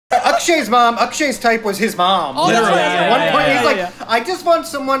Akshay's mom, Akshay's type was his mom. Oh, literally. yeah, At one point, he's like, yeah. I just want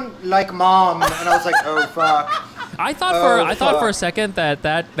someone like mom. And I was like, oh, fuck. I thought for a second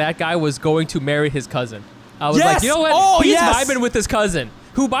that guy was going to marry his cousin. I was like, you know what? He's vibing with his cousin,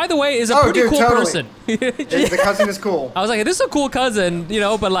 who, by the way, is a pretty cool person. The cousin is cool. I was like, this is a cool cousin, you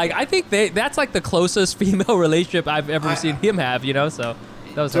know, but like, I think that's like the closest female relationship I've ever seen him have, you know, so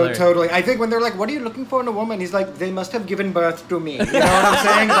that was hilarious. Totally. I think when they're like, what are you looking for in a woman? He's like, they must have given birth to me. You know what I'm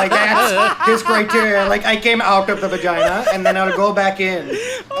saying? Like, that's his criteria. Like, I came out of the vagina, and then I'll go back in.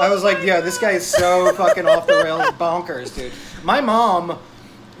 I was like, yeah, this guy is so fucking off the rails bonkers, dude. My mom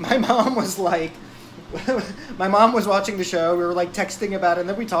was like, my mom was watching the show. We were like texting about it, and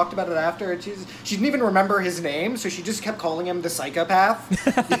then we talked about it after. And she didn't even remember his name, so she just kept calling him the psychopath.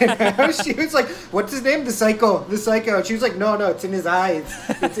 You know? She was like, "What's his name? The psycho, the psycho." And she was like, "No, it's in his eyes.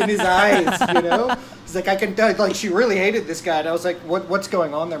 It's in his eyes." You know? He's like, "I can tell." Like, she really hated this guy, and I was like, "What's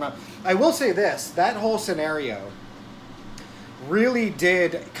going on there, Mom?" I will say this: that whole scenario really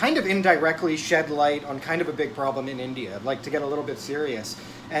did kind of indirectly shed light on kind of a big problem in India. Like, to get a little bit serious,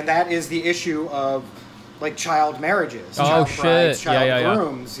 and that is the issue of like child marriages, child brides, child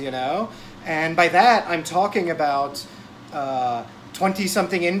grooms, you know? And by that, I'm talking about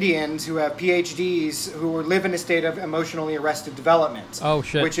 20-something Indians who have PhDs who live in a state of emotionally arrested development. Oh,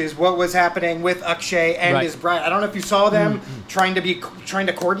 shit. Which is what was happening with Akshay and his bride. I don't know if you saw them trying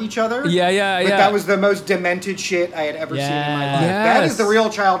to court each other. Yeah. That was the most demented shit I had ever seen in my life. Yes. That is the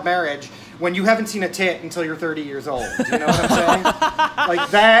real child marriage. When you haven't seen a tit until you're 30 years old. You know what I'm saying?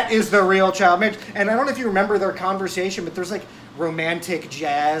 Like, that is the real child marriage. And I don't know if you remember their conversation, but there's like romantic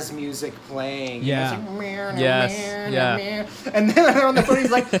jazz music playing. Yeah. You know, it's like, Yes. and then on the phone,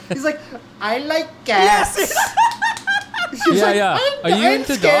 he's like, I like cats. Yes. She's like, Are you I'm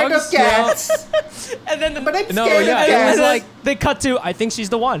into scared dogs? of cats. And then but I'm scared of cats. It was like they cut to, I think she's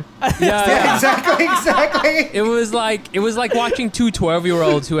the one. Yeah, exactly. It was like watching two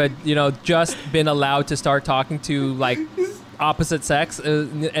 12-year-olds who had, you know, just been allowed to start talking to like opposite sex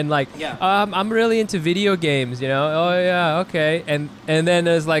and like, I'm really into video games, you know. Oh yeah, okay. And then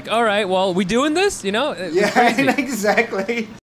it's like, all right, well, we doing this, you know? Yeah, exactly.